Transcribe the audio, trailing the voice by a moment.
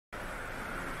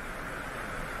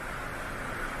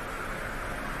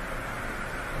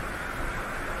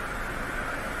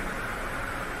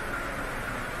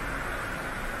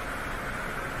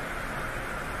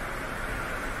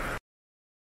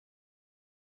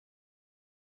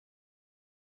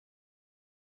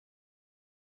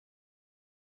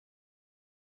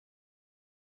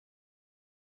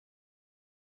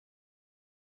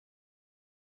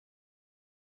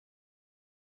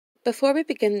Before we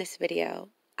begin this video,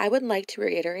 I would like to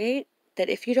reiterate that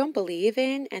if you don't believe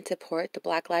in and support the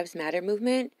Black Lives Matter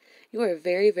movement, you are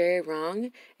very, very wrong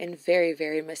and very,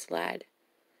 very misled.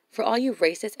 For all you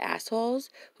racist assholes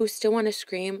who still want to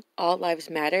scream "All Lives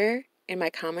Matter" in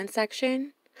my comment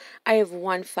section, I have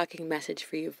one fucking message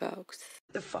for you folks.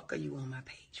 What the fuck are you on my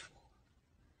page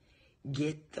for?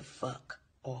 Get the fuck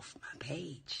off my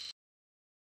page.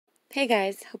 Hey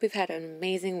guys, hope you've had an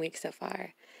amazing week so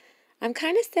far. I'm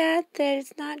kind of sad that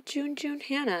it's not June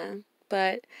Hannah,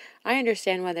 but I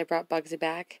understand why they brought Bugsy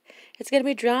back. It's going to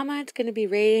be drama, it's going to be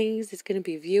ratings, it's going to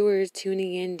be viewers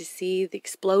tuning in to see the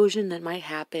explosion that might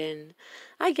happen.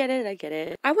 I get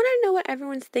it. I want to know what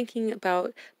everyone's thinking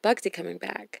about Bugsy coming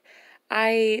back.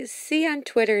 I see on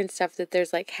Twitter and stuff that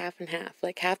there's like half and half.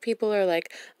 Like half people are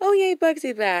like, oh yay,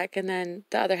 Bugsy back. And then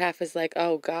the other half is like,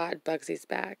 oh God, Bugsy's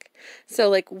back. So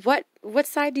like what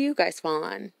side do you guys fall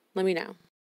on? Let me know.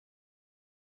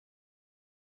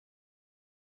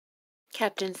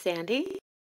 Captain Sandy?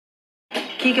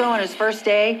 Kiko on his first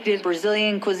day did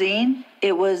Brazilian cuisine.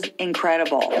 It was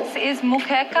incredible. This is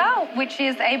muqueca, which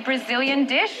is a Brazilian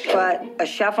dish. But a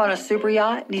chef on a super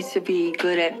yacht needs to be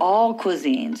good at all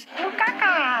cuisines.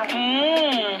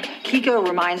 Kiko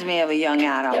reminds me of a young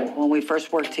Adam when we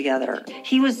first worked together.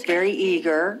 He was very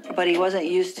eager, but he wasn't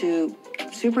used to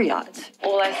super yachts.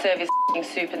 All I serve is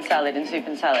soup and salad and soup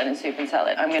and salad and soup and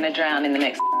salad. I'm going to drown in the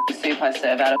next soup I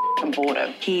serve out of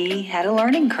boredom. He had a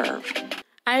learning curve.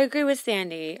 I agree with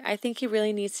Sandy. I think he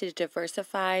really needs to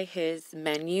diversify his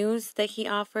menus that he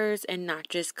offers and not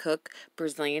just cook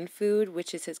Brazilian food,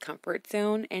 which is his comfort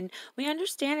zone. And we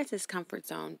understand it's his comfort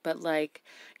zone, but like,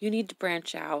 you need to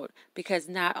branch out because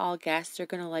not all guests are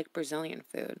going to like Brazilian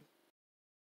food.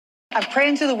 I'm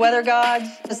praying to the weather gods.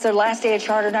 It's their last day of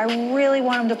charter, and I really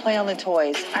want them to play on the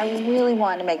toys. I really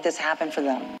want to make this happen for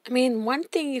them. I mean, one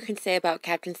thing you can say about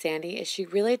Captain Sandy is she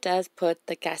really does put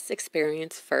the guest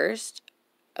experience first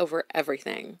over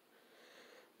everything,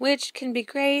 which can be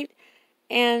great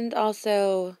and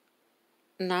also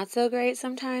not so great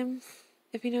sometimes,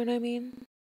 if you know what I mean.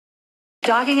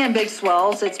 Docking in big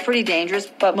swells, it's pretty dangerous,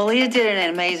 but Malia did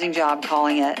an amazing job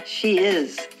calling it. She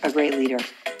is a great leader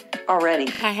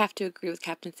already. I have to agree with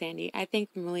Captain Sandy. I think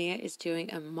Malia is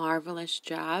doing a marvelous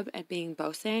job at being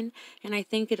bosun, and I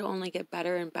think it'll only get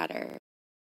better and better.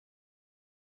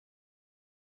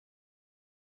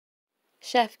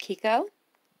 Chef Kiko?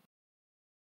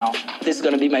 This is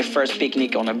going to be my first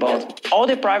picnic on a boat. All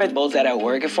the private boats that I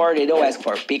work for, they don't ask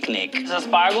for a picnic. It's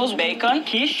asparagus, bacon,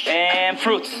 quiche, and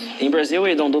fruits. In Brazil,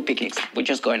 we don't do picnics. We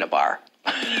just go in a bar.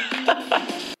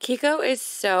 Kiko is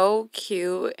so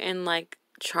cute and, like,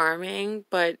 charming,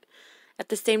 but at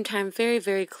the same time, very,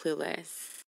 very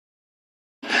clueless.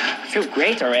 I feel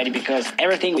great already because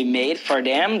everything we made for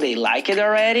them, they like it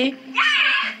already.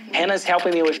 Hannah's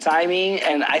helping me with timing,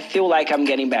 and I feel like I'm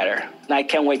getting better. I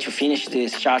can't wait to finish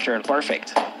this charter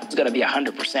perfect. It's going to be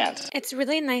 100%. It's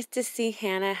really nice to see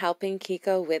Hannah helping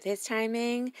Kiko with his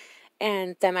timing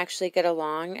and them actually get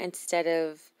along instead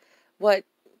of what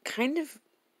kind of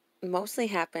mostly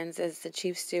happens is the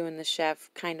chief stew and the chef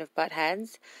kind of butt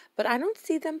heads. But I don't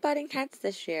see them butting heads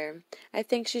this year. I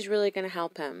think she's really going to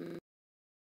help him.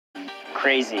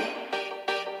 Crazy.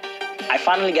 I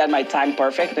finally got my time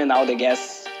perfect, and now the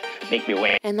guests make me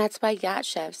wait. And that's why yacht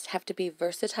chefs have to be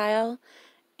versatile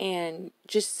and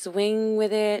just swing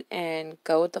with it and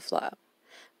go with the flow.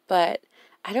 But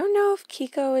I don't know if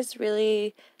Kiko is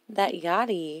really that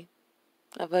yachty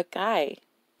of a guy.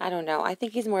 I don't know. I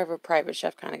think he's more of a private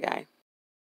chef kind of guy.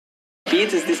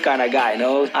 Pete is this kind of guy,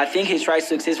 no? I think he tries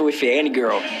to succeed with any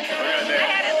girl.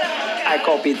 I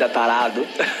call Pete a tarado.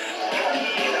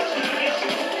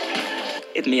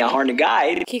 It's me, a horny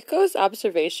guy. Kiko's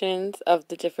observations of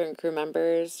the different crew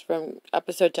members from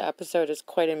episode to episode is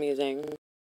quite amusing.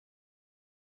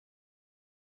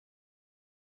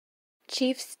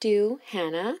 Chief Stew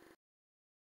Hannah.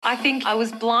 I think I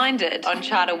was blinded on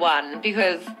Charter 1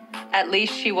 because at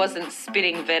least she wasn't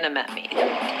spitting venom at me.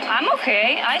 I'm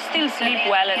okay. I still sleep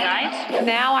well at night.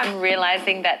 Now I'm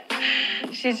realizing that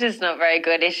she's just not very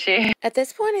good, is she? At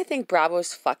this point, I think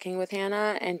Bravo's fucking with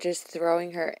Hannah and just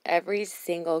throwing her every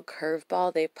single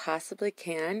curveball they possibly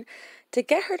can to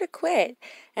get her to quit.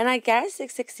 And I guess it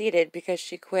succeeded because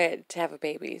she quit to have a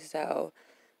baby. So,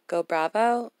 go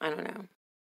Bravo? I don't know.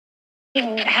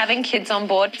 Having kids on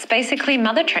board, it's basically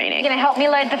mother training. You gonna help me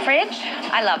load the fridge?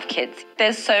 I love kids.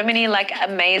 There's so many like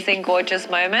amazing, gorgeous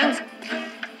moments.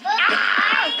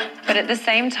 But at the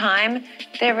same time,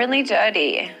 they're really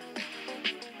dirty.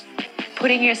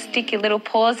 Putting your sticky little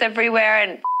paws everywhere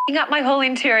and up my whole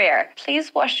interior.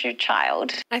 Please wash your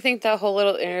child. I think that whole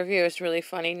little interview is really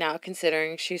funny now,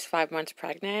 considering she's 5 months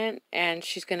pregnant and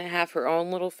she's going to have her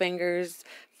own little fingers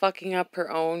fucking up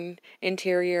her own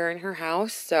interior in her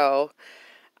house. So,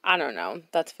 I don't know.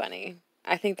 That's funny.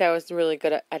 I think that was really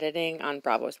good editing on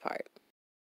Bravo's part.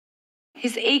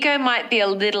 His ego might be a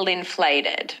little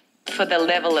inflated for the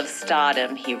level of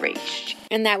stardom he reached.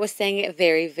 And that was saying it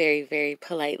very, very, very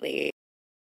politely.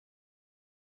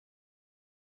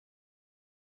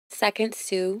 Second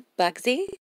stew, Bugsy.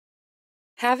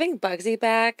 Having Bugsy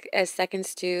back as second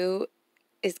stew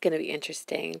is going to be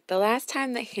interesting. The last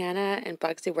time that Hannah and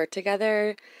Bugsy worked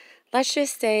together, let's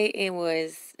just say it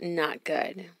was not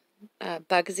good.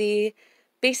 Bugsy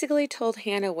basically told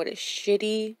Hannah what a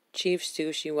shitty chief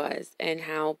stew she was and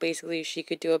how basically she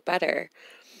could do it better.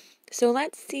 So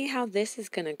let's see how this is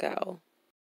going to go.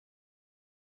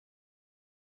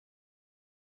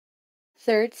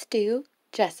 Third stew,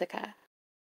 Jessica.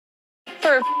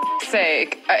 For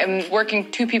sake, I'm working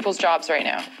 2 people's jobs right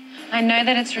now. I know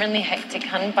that it's really hectic,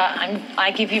 hun, but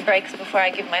I give you breaks before I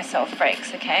give myself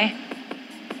breaks, okay?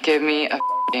 Give me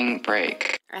a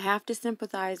break. I have to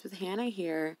sympathize with Hannah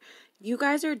here. You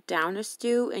guys are down a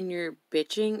stew and you're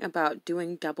bitching about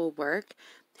doing double work.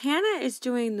 Hannah is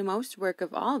doing the most work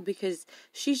of all because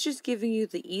she's just giving you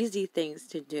the easy things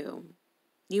to do.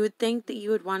 You would think that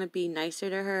you would want to be nicer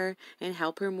to her and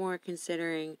help her more,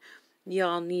 considering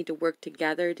y'all need to work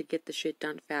together to get the shit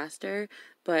done faster,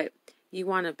 but you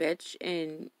want to bitch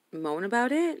and moan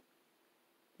about it?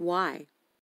 Why?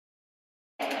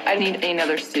 I need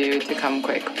another stew to come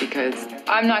quick because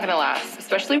I'm not gonna last,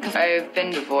 especially because I've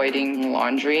been avoiding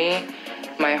laundry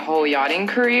my whole yachting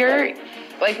career.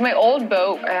 Like my old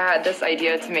boat, I had this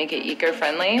idea to make it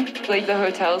eco-friendly. Like the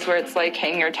hotels where it's like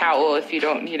hang your towel if you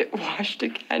don't need it washed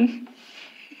again.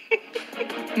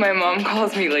 My mom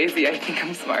calls me lazy. I think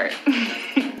I'm smart.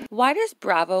 Why does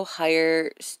Bravo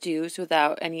hire stews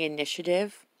without any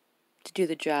initiative to do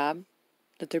the job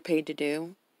that they're paid to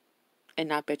do and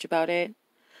not bitch about it?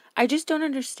 I just don't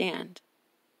understand.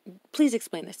 Please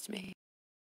explain this to me.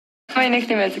 My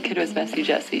nickname as a kid was Messy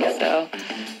Jessie, so I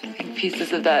think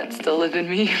pieces of that still live in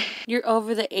me. You're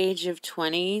over the age of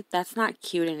 20. That's not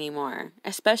cute anymore,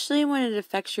 especially when it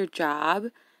affects your job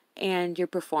and your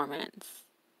performance.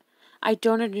 I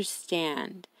don't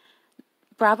understand.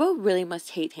 Bravo really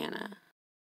must hate Hannah.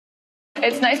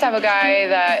 It's nice to have a guy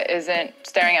that isn't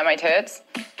staring at my tits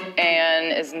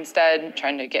and is instead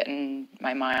trying to get in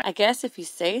my mind. I guess if you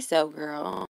say so,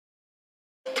 girl.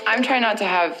 I'm trying not to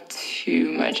have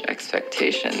too much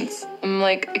expectations. I'm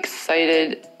like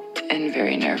excited and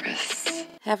very nervous.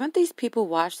 Haven't these people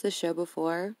watched the show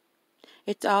before?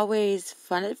 It's always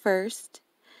fun at first,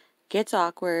 gets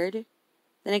awkward,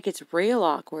 then it gets real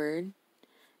awkward,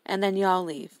 and then y'all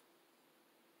leave.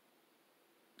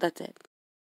 That's it.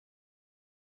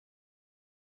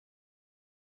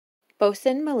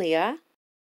 Bosun Malia.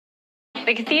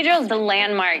 The cathedral is the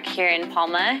landmark here in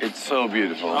Palma. It's so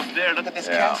beautiful. Up there, look at this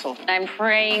castle. I'm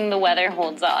praying the weather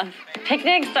holds off.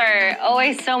 Picnics are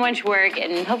always so much work,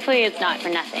 and hopefully it's not for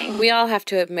nothing. We all have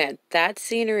to admit, that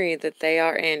scenery that they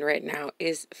are in right now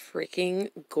is freaking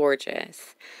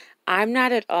gorgeous. I'm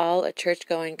not at all a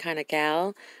church-going kind of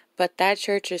gal, but that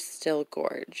church is still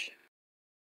gorge.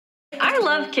 I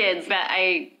love kids, but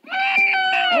I'm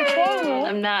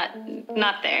not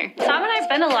there. Tom and I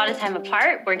spend a lot of time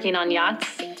apart working on yachts,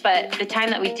 but the time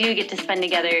that we do get to spend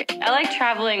together, I like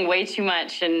traveling way too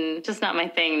much and just not my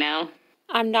thing now.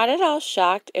 I'm not at all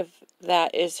shocked if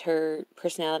that is her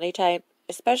personality type,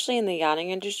 especially in the yachting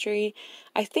industry.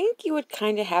 I think you would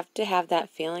kind of have to have that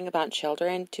feeling about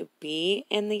children to be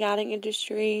in the yachting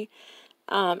industry.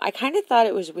 I kind of thought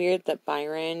it was weird that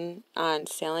Byron on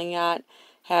Sailing Yacht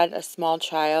had a small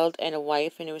child and a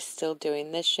wife and was still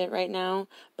doing this shit right now.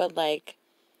 But, like,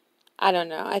 I don't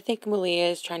know. I think Malia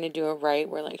is trying to do it right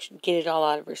where, like, get it all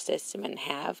out of her system and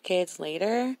have kids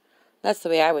later. That's the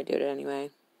way I would do it anyway.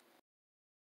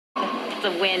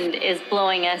 The wind is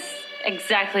blowing us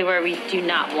exactly where we do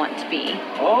not want to be.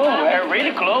 Oh, we're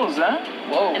really close, huh?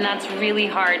 Whoa. And that's really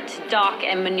hard to dock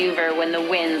and maneuver when the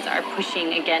winds are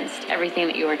pushing against everything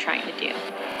that you are trying to do.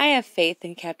 I have faith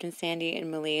in Captain Sandy and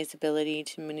Malia's ability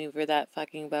to maneuver that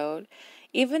fucking boat.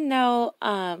 Even though,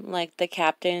 like, the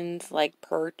captain's, like,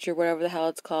 perch or whatever the hell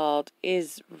it's called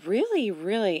is really,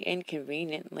 really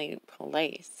inconveniently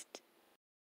placed.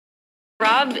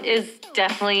 Rob is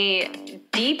definitely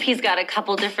deep. He's got a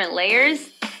couple different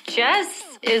layers.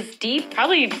 Jess is deep,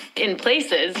 probably in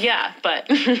places, yeah, but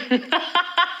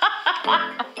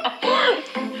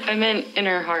I meant in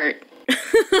her heart.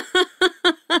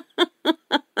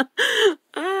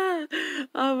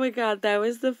 Oh my god, that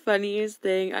was the funniest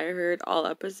thing I heard all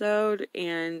episode,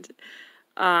 and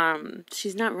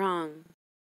she's not wrong.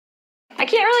 I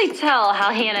can't really tell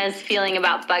how Hannah is feeling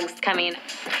about Bugs coming.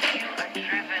 You are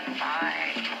driven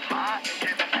by your heart, you're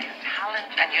driven by your talent,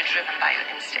 and you're driven by your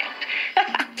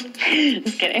instinct.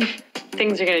 Just kidding.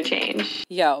 Things are gonna change.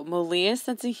 Yo, Malia's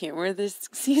sense of humor this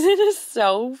season is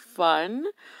so fun.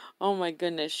 Oh my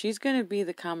goodness, she's gonna be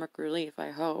the comic relief,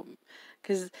 I hope.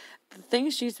 Because the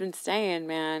things she's been saying,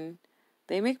 man,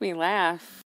 they make me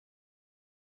laugh.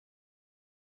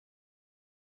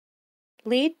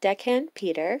 Lead deckhand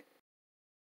Peter.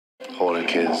 Holding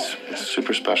kids is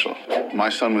super special. My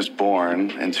son was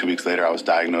born, and 2 weeks later I was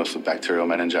diagnosed with bacterial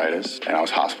meningitis, and I was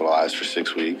hospitalized for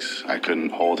 6 weeks. I couldn't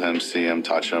hold him, see him,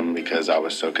 touch him because I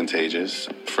was so contagious.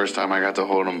 First time I got to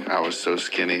hold him, I was so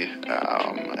skinny,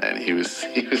 and he was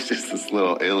just this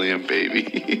little alien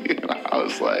baby. I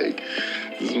was like,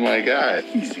 this is my guy.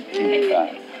 He's a cute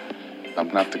guy. I'm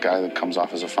not the guy that comes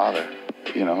off as a father.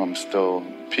 You know, I'm still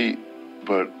Pete,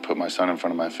 but put my son in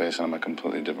front of my face and I'm a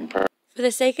completely different person. For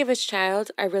the sake of his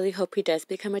child, I really hope he does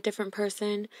become a different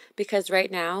person, because right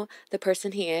now, the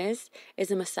person he is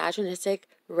a misogynistic,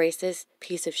 racist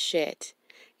piece of shit.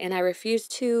 And I refuse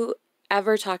to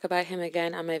ever talk about him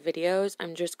again on my videos.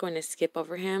 I'm just going to skip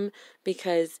over him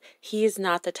because he is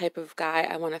not the type of guy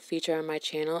I want to feature on my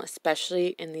channel, especially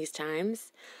in these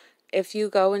times. If you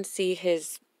go and see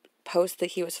his post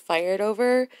that he was fired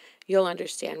over, you'll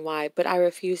understand why. But I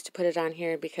refuse to put it on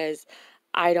here because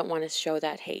I don't want to show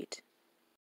that hate.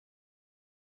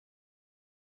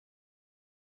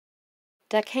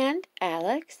 Deckhand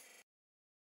Alex.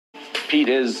 Pete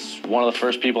is one of the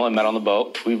first people I met on the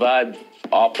boat. We vibe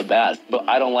off the bat, but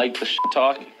I don't like the shit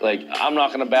talk. Like, I'm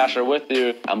not going to bash her with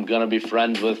you. I'm going to be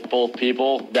friends with both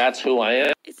people. That's who I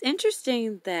am. It's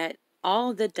interesting that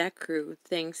all the deck crew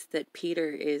thinks that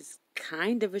Peter is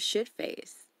kind of a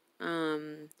shitface.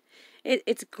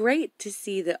 It's great to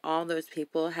see that all those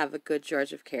people have a good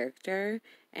George of character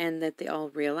and that they all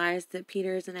realize that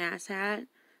Peter is an asshat.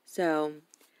 So,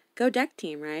 go deck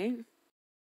team, right?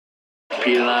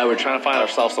 Pete and I were trying to find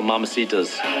ourselves some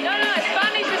mamacitas. No,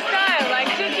 Spanish style, like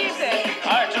two kisses.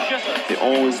 All right, 2 kisses. The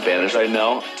only Spanish I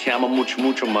know, te amo mucho,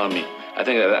 mucho, mami. I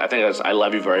think that's I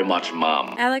love you very much,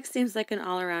 mom. Alex seems like an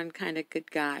all-around kind of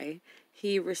good guy.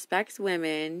 He respects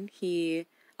women. He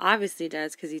obviously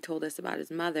does because he told us about his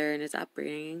mother and his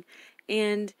upbringing.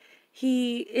 And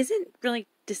he isn't really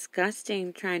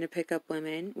disgusting trying to pick up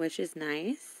women, which is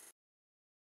nice.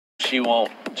 She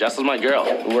won't. Jess is my girl.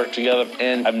 We work together,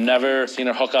 and I've never seen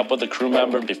her hook up with a crew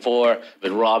member before.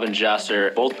 But Rob and Jess are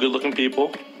both good-looking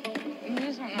people.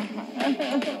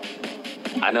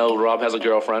 I know Rob has a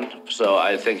girlfriend, so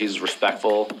I think he's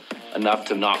respectful enough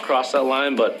to not cross that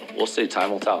line, but we'll see. Time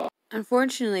will tell.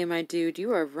 Unfortunately, my dude,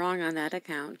 you are wrong on that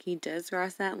account. He does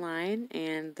cross that line,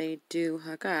 and they do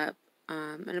hook up.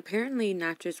 And apparently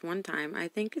not just one time. I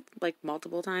think it's like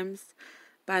multiple times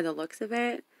by the looks of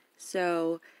it.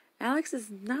 So Alex is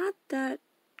not that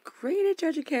great a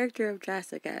judge of character of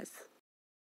Jess, I guess.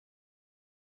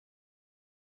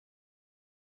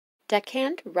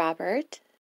 Deckhand Robert.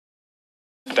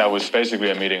 That was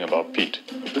basically a meeting about Pete.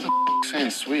 Who the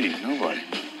saying sweetie? Nobody.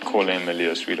 Calling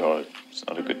Malia a sweetheart, it's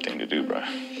not a good thing to do, bro.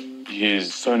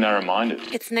 He's so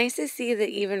narrow-minded. It's nice to see that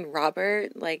even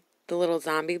Robert, like the little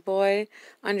zombie boy,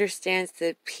 understands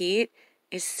that Pete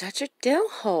is such a dill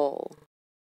hole.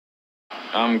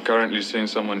 I'm currently seeing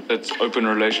someone that's open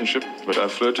relationship, but I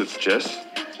flirt with Jess.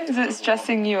 Is it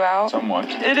stressing you out? Somewhat.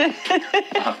 It is.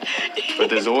 But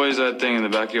there's always that thing in the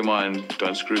back of your mind,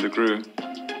 don't screw the crew.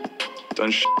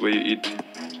 Don't where you eat.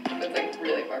 That's like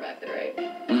really far back there, right?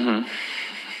 Mm-hmm.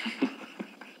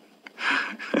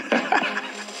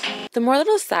 The more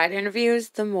little side interviews,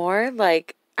 the more,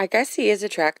 like, I guess he is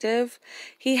attractive.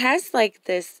 He has, like,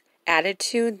 this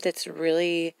attitude that's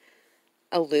really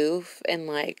aloof and,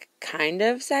 like, kind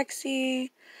of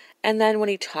sexy. And then when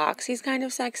he talks, he's kind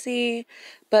of sexy.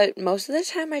 But most of the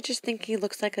time, I just think he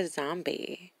looks like a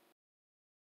zombie.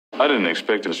 I didn't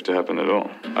expect this to happen at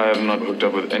all. I have not hooked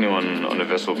up with anyone on a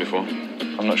vessel before.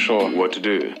 I'm not sure what to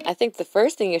do. I think the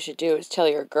first thing you should do is tell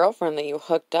your girlfriend that you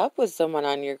hooked up with someone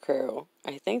on your crew.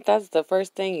 I think that's the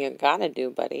first thing you gotta do,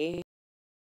 buddy.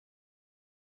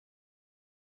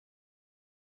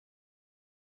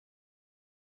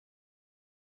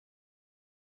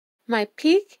 My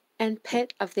peak and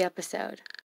pit of the episode.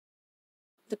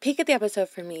 The peak of the episode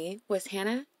for me was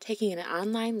Hannah taking an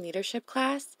online leadership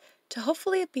class to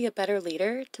hopefully be a better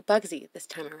leader to Bugsy this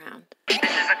time around. This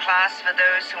is a class for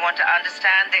those who want to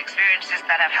understand the experiences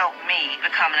that have helped me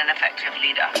become an effective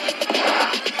leader.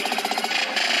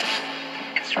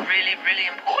 It's it's really, really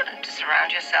important to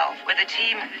surround yourself with a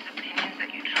team whose opinions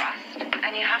that you trust,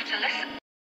 and you have to listen.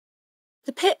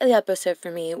 The pit of the episode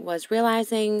for me was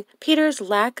realizing Peter's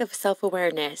lack of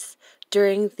self-awareness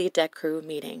during the deck crew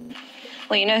meeting.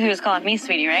 Well, you know who's calling me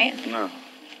sweetie, right? No.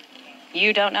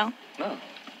 You don't know? No.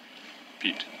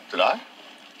 Pete. Did I?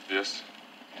 Yes.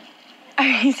 Are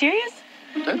you serious?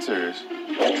 I'm dead serious.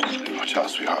 Watch out,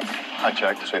 sweetheart. I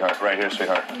checked, sweetheart. Right here,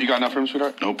 sweetheart. You got enough room,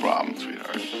 sweetheart? No problem,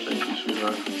 sweetheart. Thank you,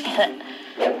 sweetheart.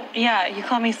 Yeah, you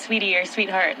call me sweetie or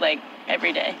sweetheart, like,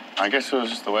 every day. I guess it was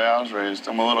just the way I was raised.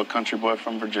 I'm a little country boy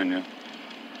from Virginia.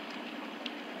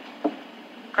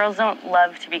 Girls don't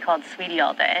love to be called sweetie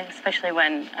all day, especially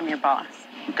when I'm your boss.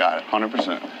 Got it,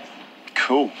 100%.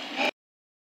 Cool.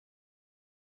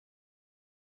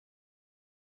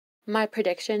 My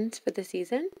predictions for the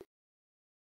season?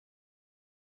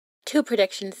 2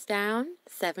 predictions down,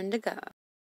 7 to go.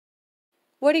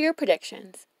 What are your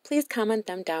predictions? Please comment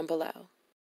them down below.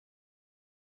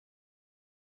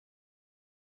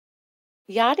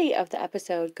 Yachty of the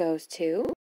episode goes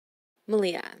to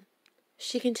Malia.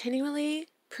 She continually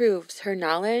proves her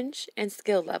knowledge and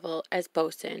skill level as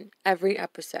bosun every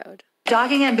episode.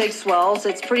 Docking in big swells,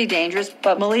 it's pretty dangerous,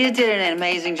 but Malia did an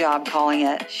amazing job calling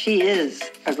it. She is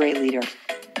a great leader.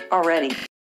 Already.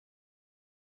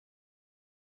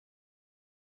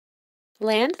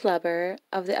 Landlubber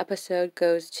of the episode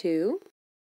goes to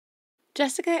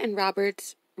Jessica and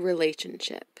Robert's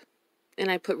relationship.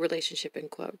 And I put relationship in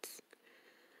quotes.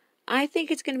 I think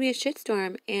it's going to be a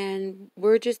shitstorm, and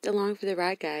we're just along for the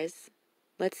ride, guys.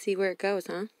 Let's see where it goes,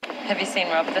 huh? Have you seen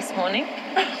Rob this morning?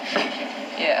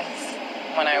 Yes,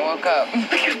 when I woke up.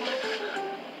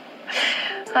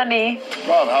 Honey.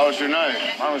 Rob, how was your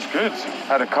night? Mine was good.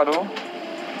 Had a cuddle.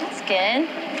 That's good.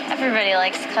 Everybody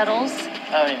likes cuddles.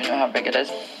 I don't even know how big it is.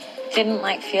 Didn't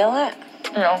feel it?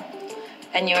 No.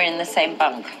 And you were in the same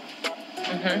bunk?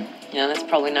 Mm-hmm. Yeah, that's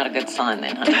probably not a good sign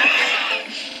then, honey.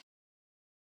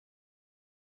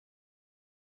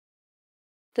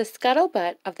 The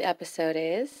scuttlebutt of the episode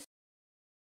is,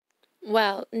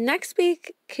 well, next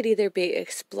week could either be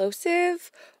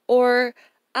explosive or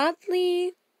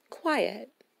oddly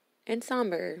quiet and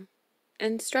somber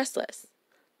and stressless.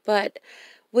 But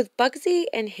with Bugsy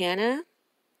and Hannah,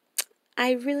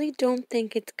 I really don't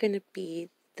think it's going to be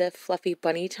the fluffy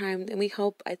bunny time and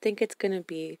I think it's going to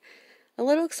be a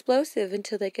little explosive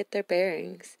until they get their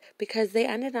bearings, because they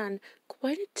ended on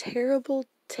quite a terrible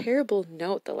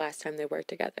note the last time they worked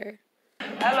together.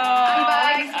 Hello.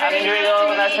 I'm Bugs. I'm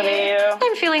Enrico. Nice to meet you.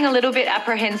 I'm feeling a little bit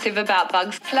apprehensive about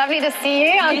Bugs. Lovely to see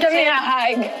you. I'll give you a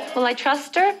hug. Will I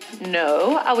trust her?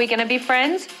 No. Are we going to be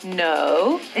friends?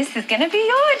 No. This is going to be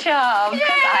your job, because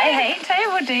I hate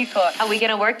table decor. Are we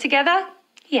going to work together?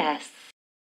 Yes.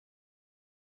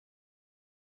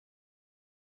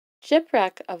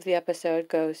 Shipwreck of the episode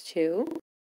goes to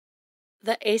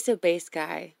the Ace of Base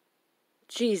guy.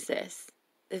 Jesus.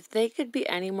 If they could be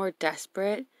any more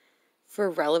desperate for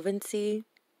relevancy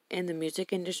in the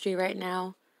music industry right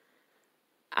now,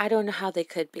 I don't know how they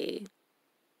could be.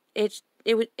 It's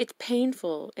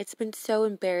painful. It's been so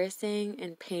embarrassing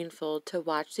and painful to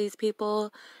watch these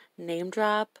people name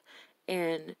drop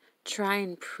and try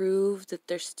and prove that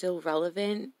they're still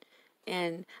relevant.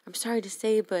 And I'm sorry to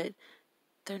say, but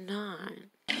they're not.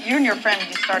 You and your friend,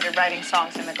 you started writing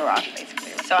songs in the garage,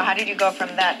 basically. So how did you go from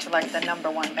that to like the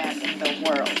 #1 band in the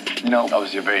world? You know,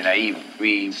 obviously very naive.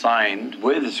 We signed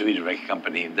with the Swedish record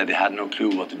company that they had no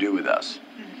clue what to do with us.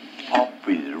 Pop,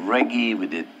 we did reggae, we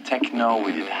did techno,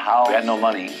 we did house. We had no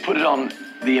money. Put it on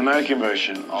the American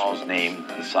version of Name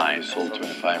and Sign, sold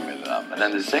 25 million of them. And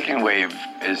then the second wave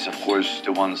is, of course,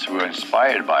 the ones who were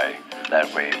inspired by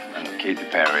that wave, and Katy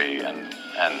Perry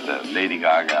and Lady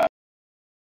Gaga.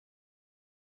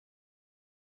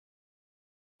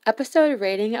 Episode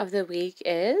rating of the week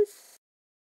is,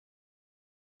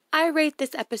 I rate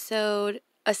this episode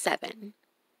a 7.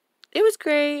 It was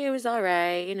great, it was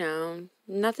alright,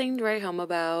 nothing to write home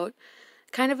about.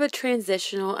 Kind of a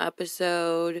transitional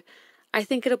episode. I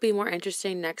think it'll be more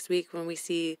interesting next week when we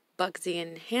see Bugsy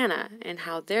and Hannah and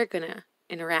how they're gonna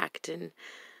interact and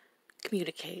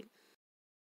communicate.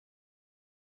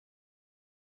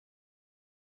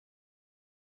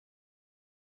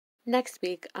 Next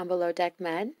week on Below Deck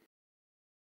Med.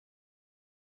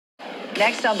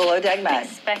 Next on Below Deck Med.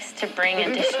 Expects to bring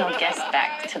additional guests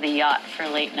back to the yacht for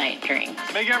late night drinks.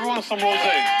 Make everyone some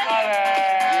rosé.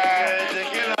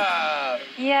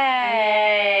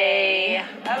 Yay!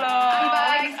 Hello. I'm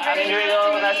Bugs. I'm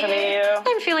Enrico. Nice to meet you.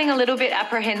 I'm feeling feeling a little bit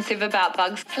apprehensive about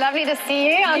Bugs. It's lovely to see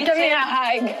you. I'll give you a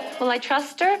hug. Will I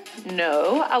trust her?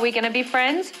 No. Are we going to be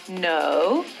friends?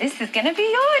 No. This is going to be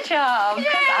your job. Yay!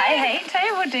 I hate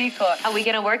table decor. Are we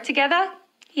going to work together?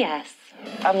 Yes.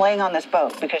 I'm laying on this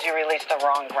boat because you released the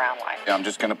wrong ground line. Yeah, I'm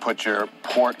just going to put your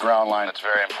port ground line, that's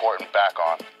very important, back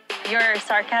on. Your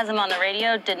sarcasm on the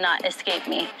radio did not escape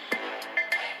me.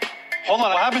 Hold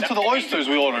on, what happened to the oysters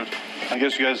we ordered? I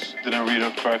guess you guys didn't read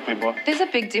it correctly, but... There's a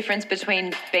big difference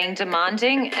between being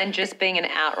demanding and just being an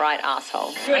outright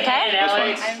asshole.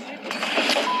 Okay?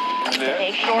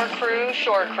 Hey, shore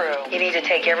crew. You need to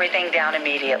take everything down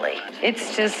immediately. It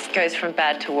just goes from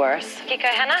bad to worse. Kiko,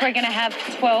 Hannah, we're going to have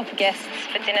 12 guests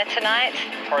for dinner tonight.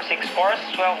 For 6 course,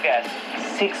 12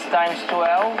 guests. 6 times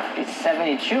 12 is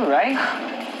 72, right?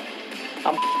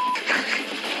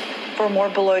 For more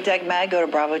Below Deck Mag, go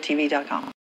to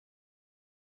bravotv.com.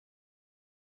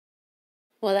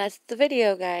 Well, that's the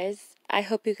video, guys. I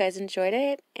hope you guys enjoyed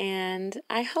it, and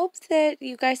I hope that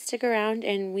you guys stick around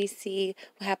and we see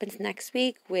what happens next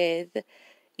week with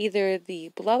either the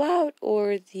blowout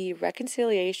or the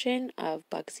reconciliation of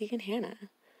Bugsy and Hannah.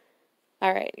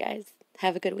 All right, guys.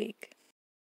 Have a good week.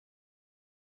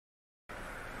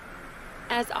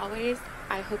 As always,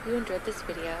 I hope you enjoyed this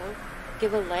video.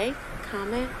 Give a like,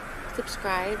 comment,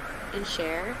 subscribe, and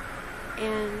share.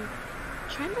 And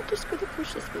try not to screw the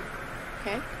pooch this week,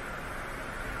 okay?